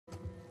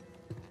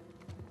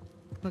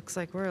Looks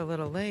like we're a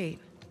little late.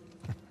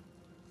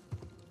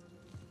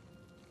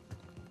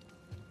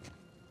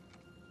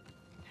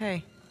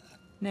 Hey,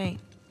 Nate.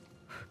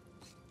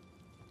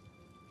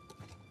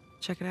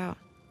 Check it out.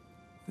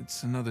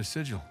 It's another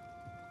sigil.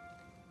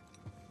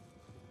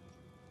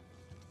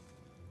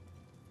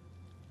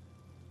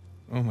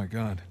 Oh my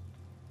God.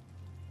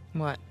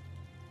 What?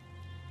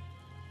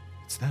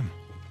 It's them.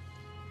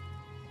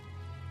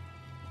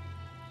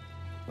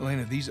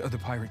 Elena, these are the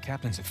pirate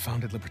captains that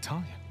founded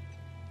Libertalia.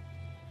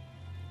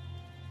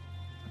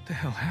 What the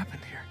hell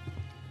happened here?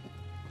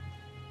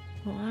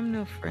 Well, I'm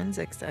no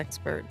forensics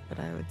expert, but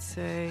I would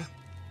say...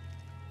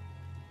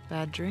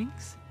 bad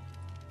drinks?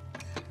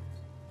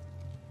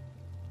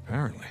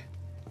 Apparently.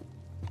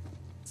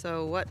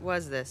 So what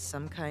was this?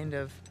 Some kind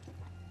of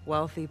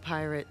wealthy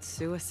pirate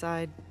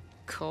suicide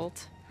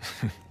cult?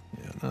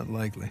 Yeah, not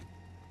likely.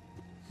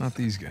 Not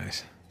these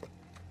guys.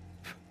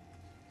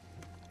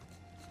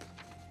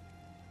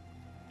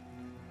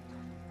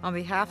 On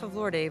behalf of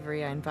Lord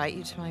Avery, I invite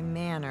you to my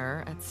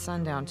manor at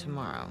sundown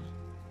tomorrow.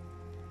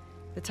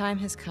 The time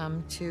has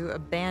come to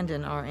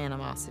abandon our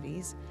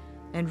animosities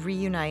and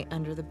reunite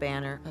under the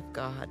banner of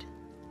God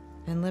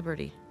and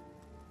liberty.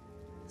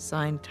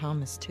 Signed,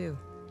 Thomas, too.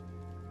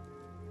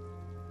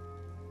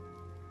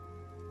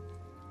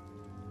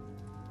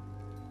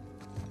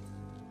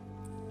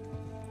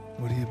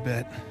 What do you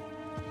bet?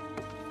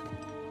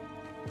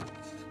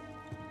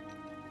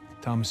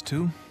 Thomas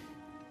 2,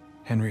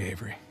 Henry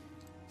Avery.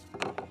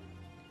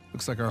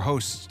 Looks like our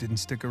hosts didn't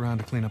stick around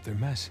to clean up their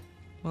mess.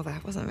 Well,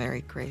 that wasn't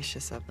very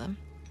gracious of them.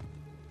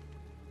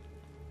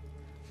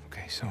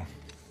 Okay, so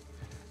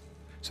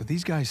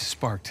these guys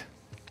sparked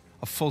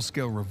a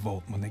full-scale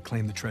revolt when they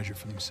claimed the treasure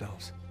for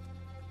themselves.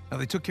 Now,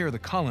 they took care of the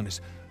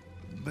colonists,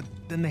 but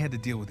then they had to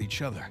deal with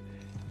each other.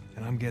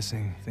 And I'm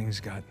guessing things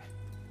got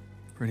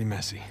pretty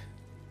messy.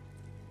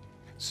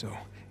 So,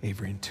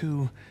 Avery and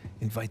 2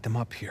 invite them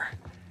up here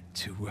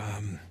to,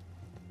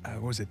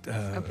 what was it?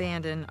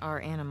 Abandon our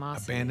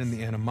animosities. Abandon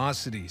the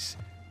animosities.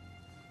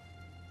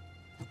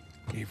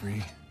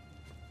 Avery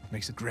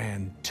makes a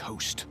grand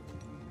toast.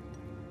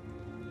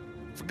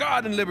 For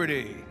God and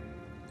liberty!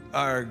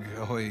 Arg,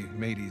 ahoy,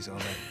 mateys, all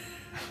that.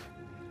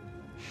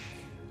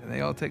 And they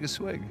all take a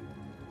swig.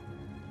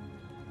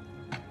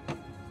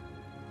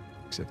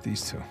 Except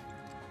these two.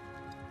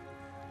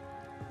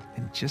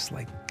 And just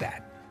like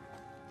that,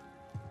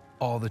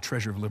 all the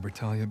treasure of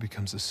Libertalia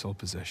becomes the sole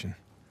possession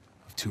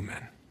of 2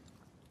 men.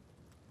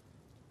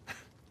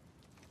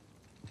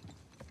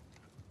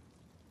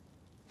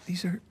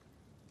 These are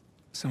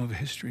some of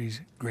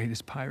history's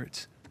greatest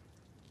pirates,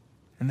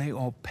 and they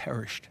all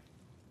perished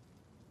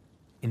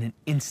in an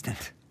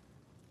instant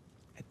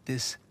at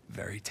this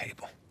very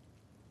table.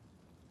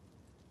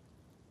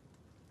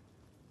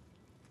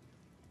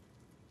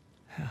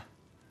 Yeah.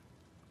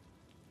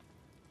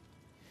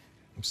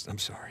 I'm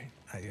sorry.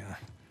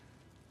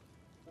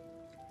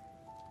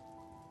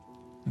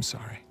 I'm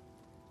sorry.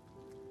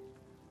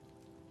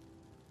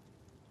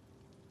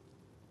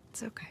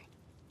 It's okay.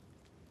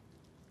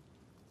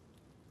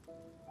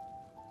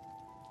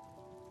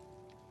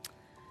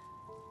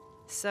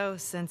 So,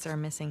 since our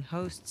missing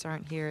hosts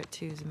aren't here at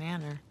Two's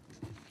Manor...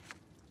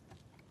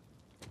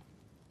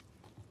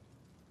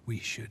 we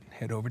should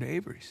head over to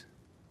Avery's.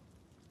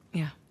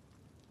 Yeah.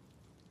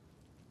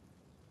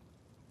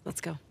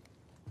 Let's go.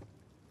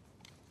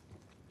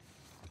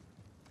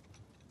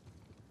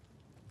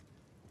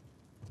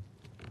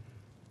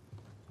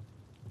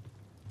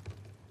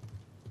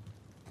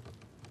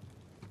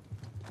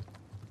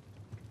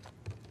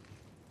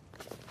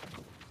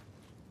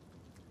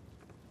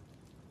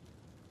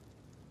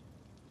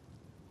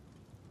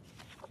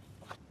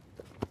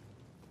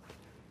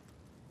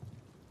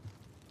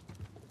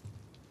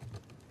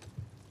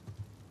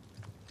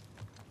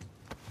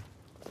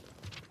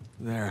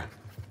 There.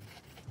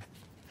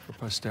 For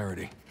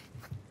posterity.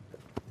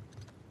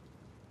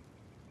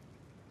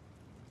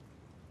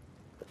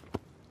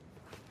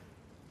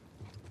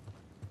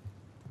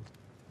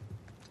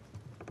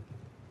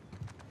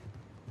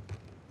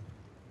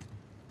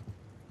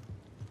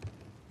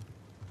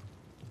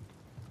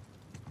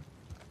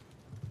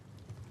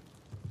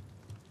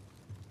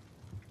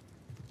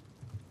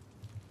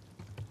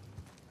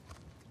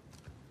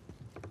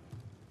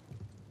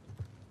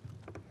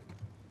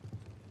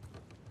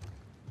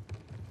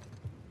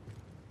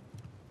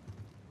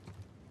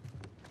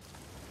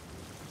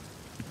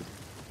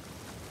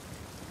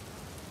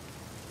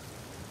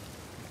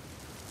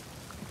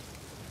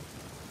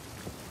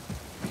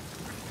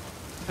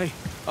 Hey,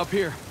 up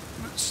here.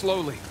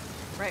 Slowly.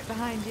 Right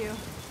behind you.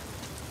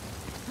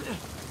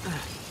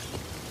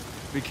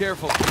 Be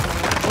careful.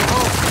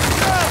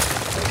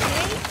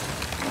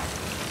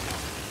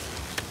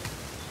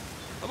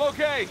 I'm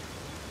okay.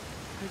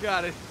 I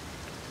got it.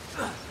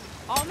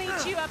 I'll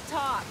meet you up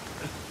top.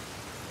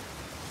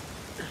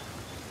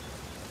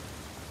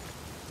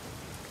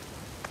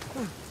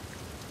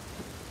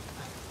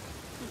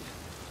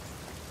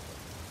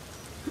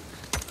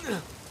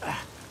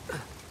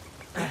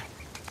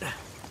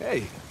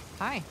 Hey.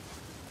 Hi.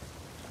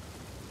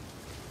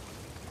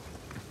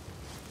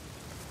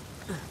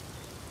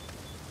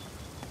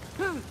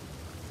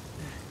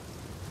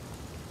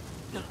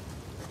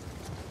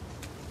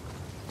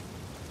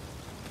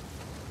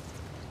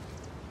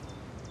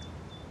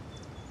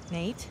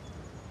 Nate,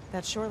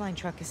 that shoreline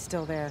truck is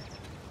still there.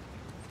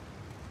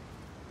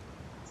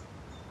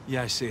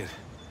 Yeah, I see it.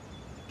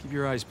 Keep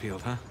your eyes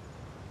peeled, huh?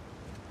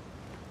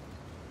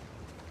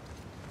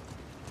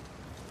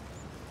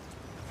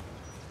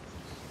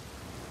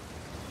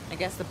 I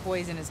guess the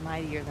poison is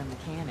mightier than the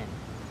cannon.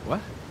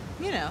 What?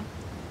 You know,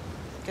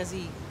 because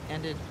he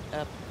ended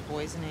up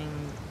poisoning...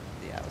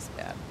 Yeah, it was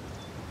bad.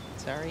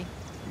 Sorry?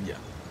 Yeah,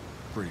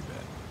 pretty bad.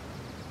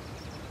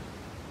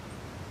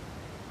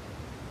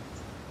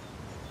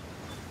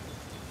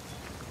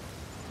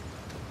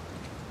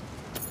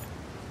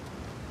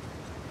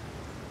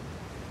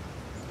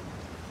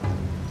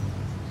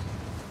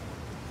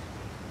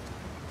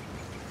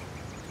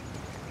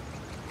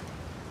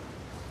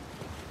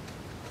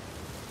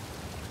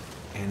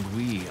 And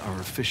we are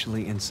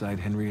officially inside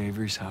Henry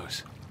Avery's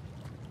house.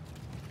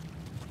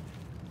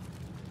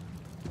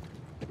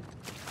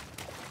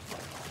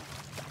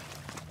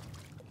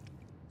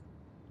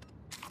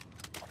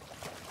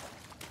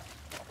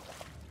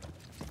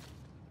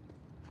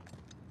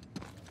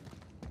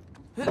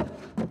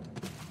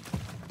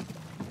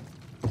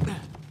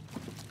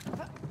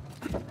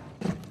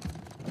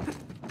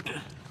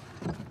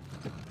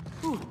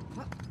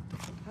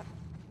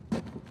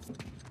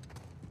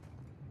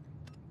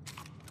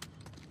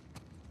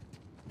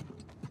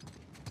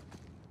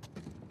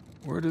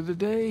 Word of the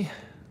day,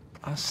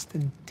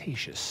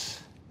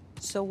 ostentatious.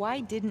 So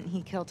why didn't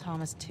he kill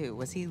Thomas too?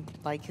 Was he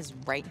like his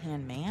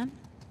right-hand man?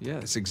 Yeah,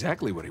 that's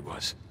exactly what he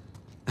was.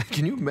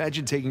 Can you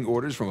imagine taking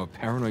orders from a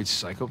paranoid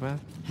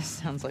psychopath? This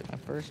sounds like my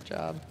first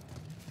job.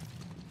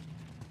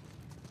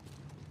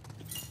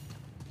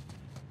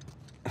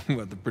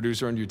 What, the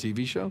producer on your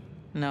TV show?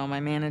 No, my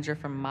manager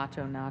from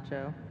Macho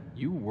Nacho.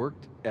 You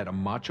worked at a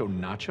Macho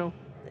Nacho?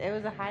 It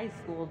was a high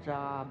school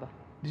job.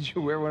 Did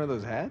you wear one of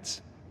those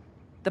hats?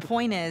 The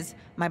point is,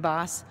 my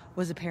boss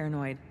was a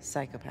paranoid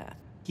psychopath.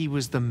 He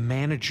was the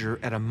manager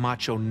at a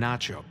Macho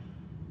Nacho.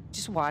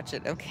 Just watch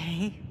it,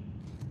 okay?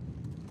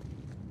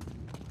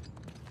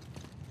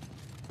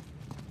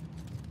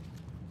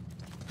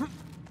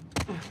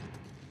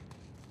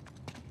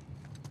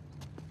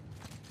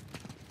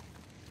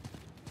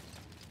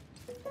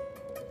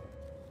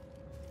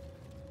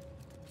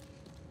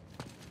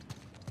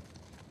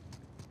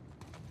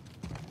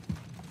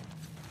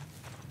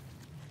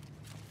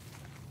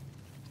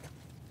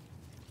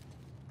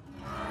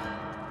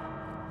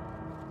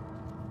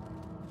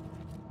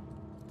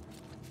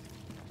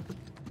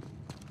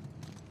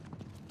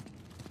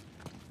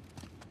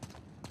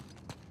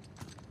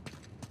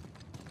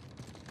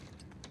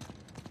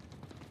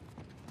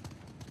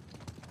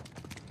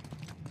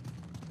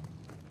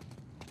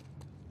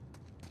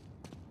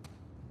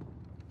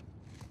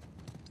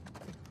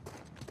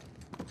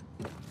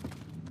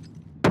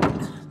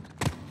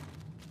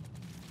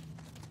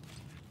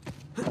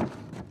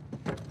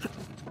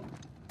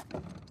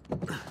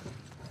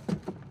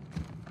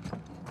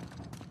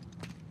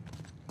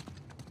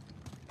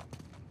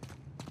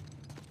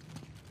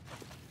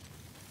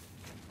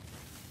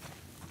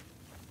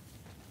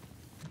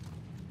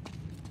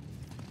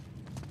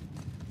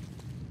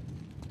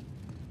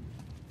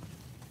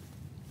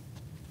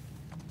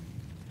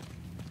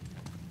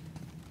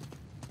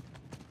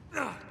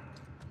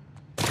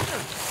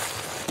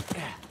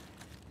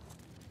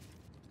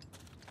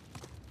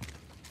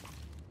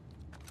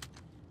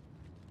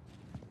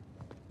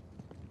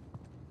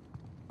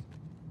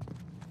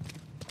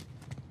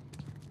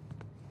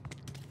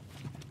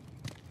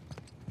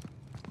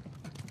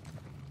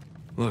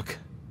 Look,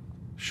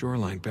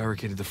 shoreline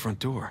barricaded the front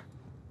door.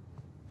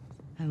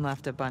 And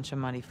left a bunch of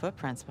muddy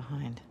footprints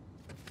behind.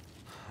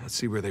 Let's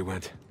see where they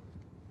went.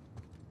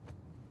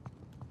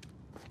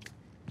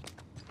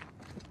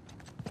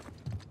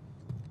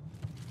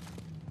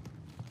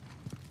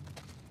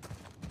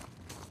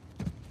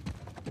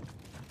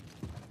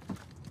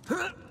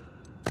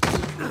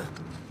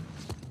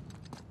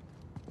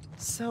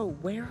 So,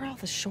 where are all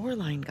the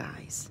shoreline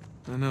guys?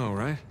 I know,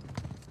 right?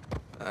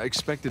 I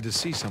expected to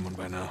see someone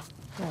by now.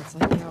 Yeah, it's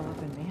like they all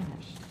up and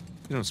vanished.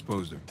 You don't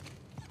suppose they're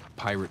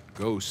pirate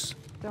ghosts?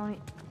 Don't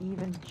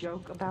even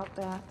joke about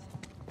that.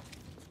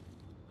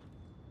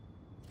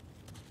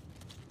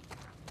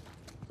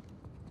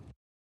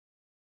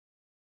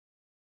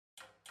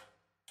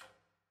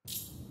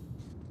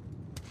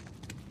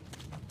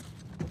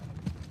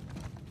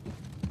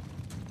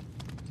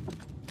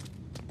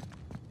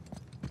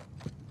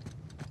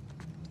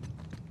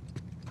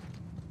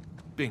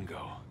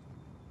 Bingo.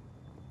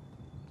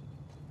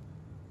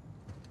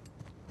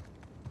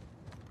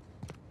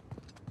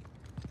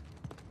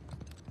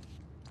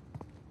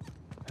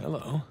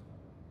 Hello.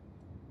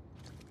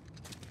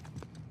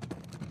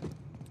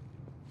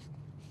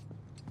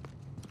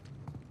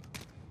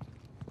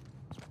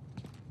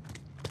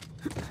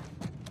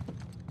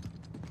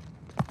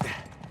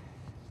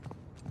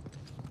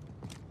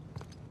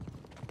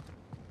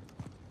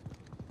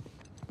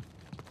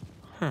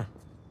 Huh.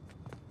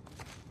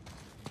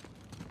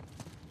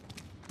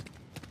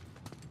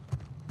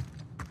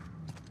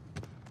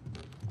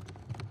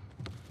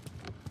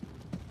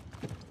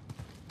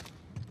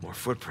 More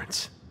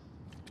footprints.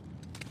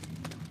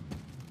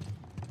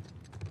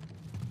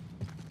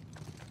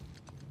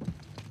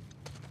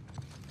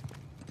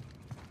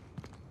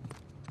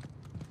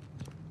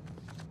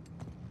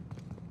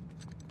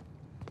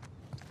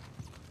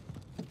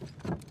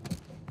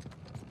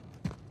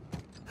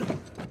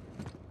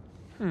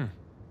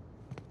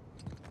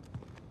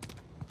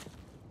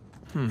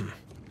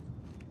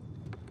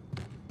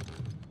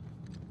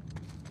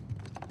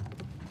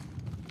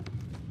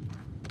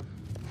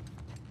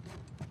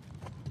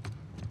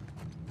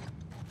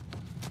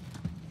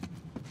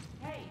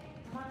 Hey,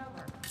 come on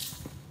over.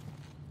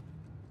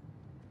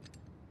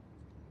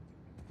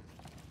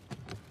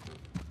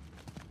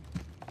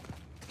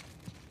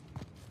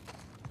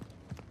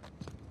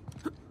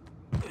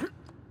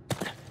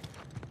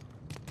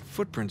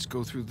 Footprints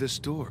go through this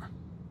door.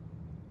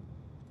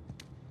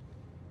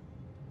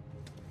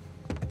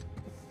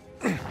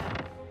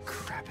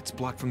 Crap, it's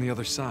blocked from the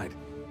other side.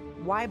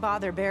 Why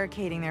bother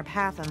barricading their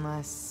path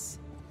unless...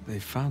 They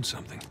found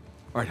something.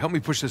 All right, help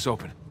me push this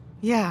open.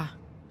 Yeah.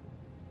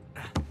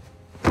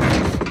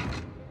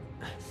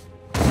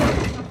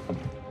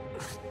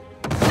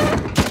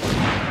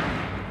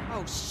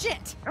 Oh,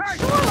 shit!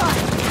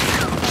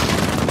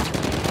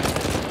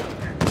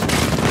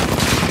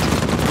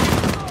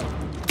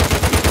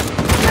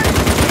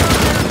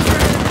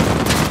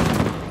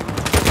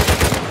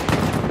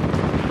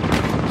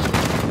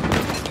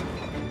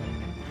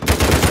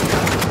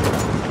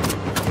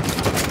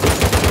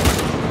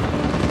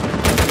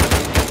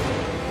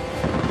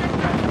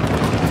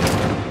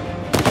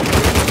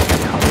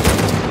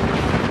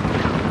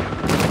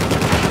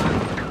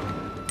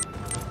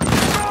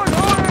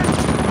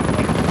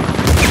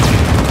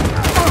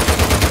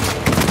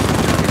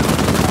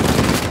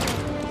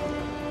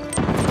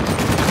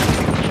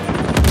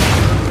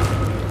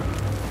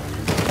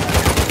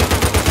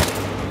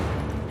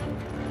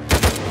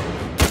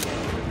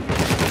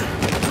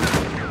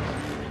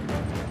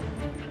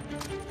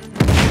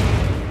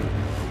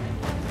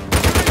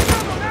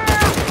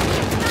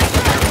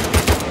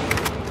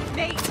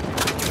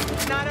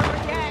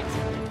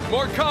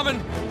 More coming!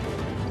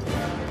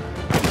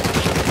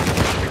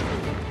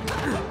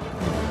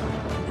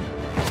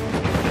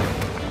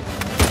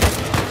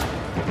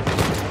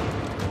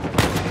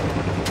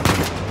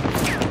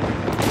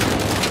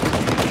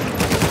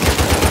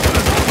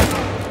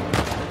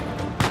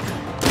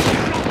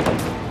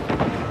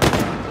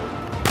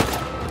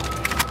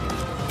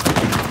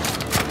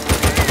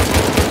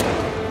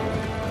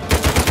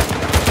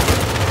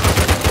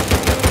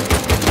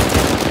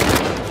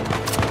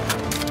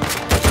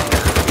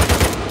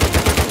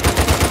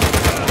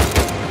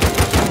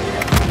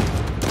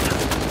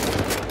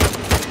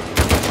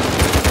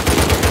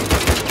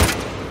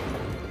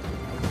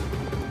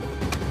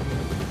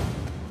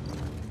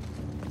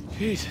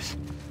 Jesus.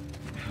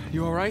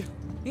 You all right?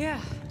 Yeah.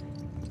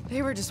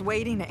 They were just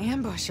waiting to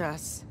ambush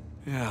us.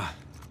 Yeah.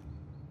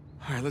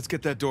 All right, let's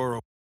get that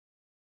door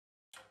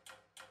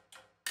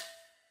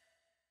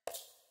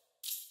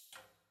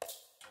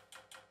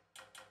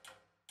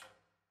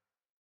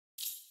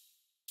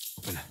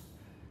open.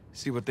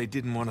 See what they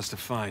didn't want us to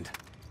find.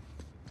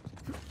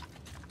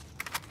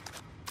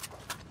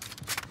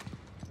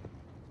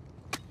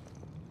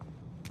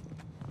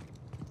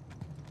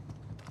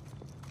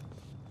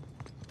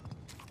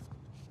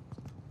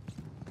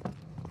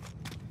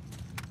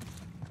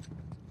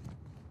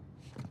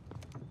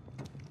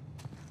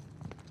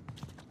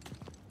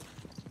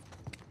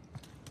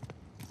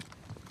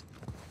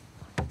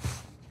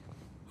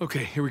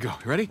 Okay, here we go.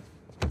 You ready?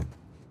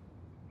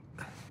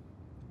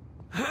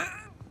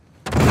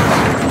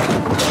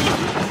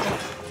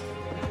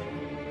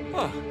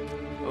 Oh,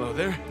 hello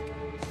there.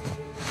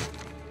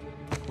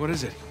 What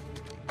is it?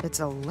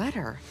 It's a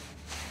letter.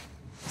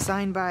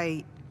 Signed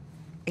by...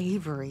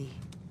 Avery.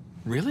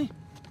 Really?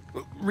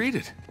 Read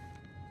it.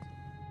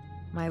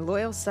 My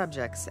loyal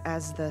subjects,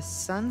 as the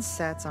sun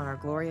sets on our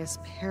glorious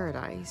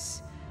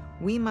paradise,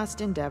 we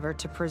must endeavor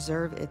to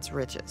preserve its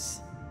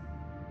riches.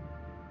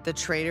 The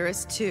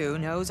traitorous, too,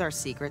 knows our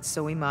secrets,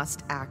 so we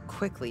must act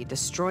quickly,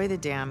 destroy the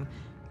dam,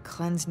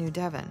 cleanse New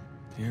Devon.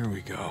 Here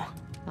we go.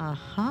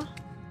 Uh-huh.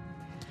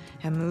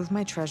 And move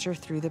my treasure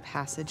through the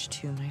passage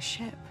to my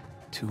ship.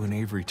 Two and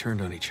Avery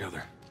turned on each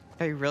other.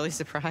 Are you really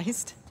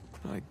surprised?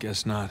 I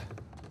guess not.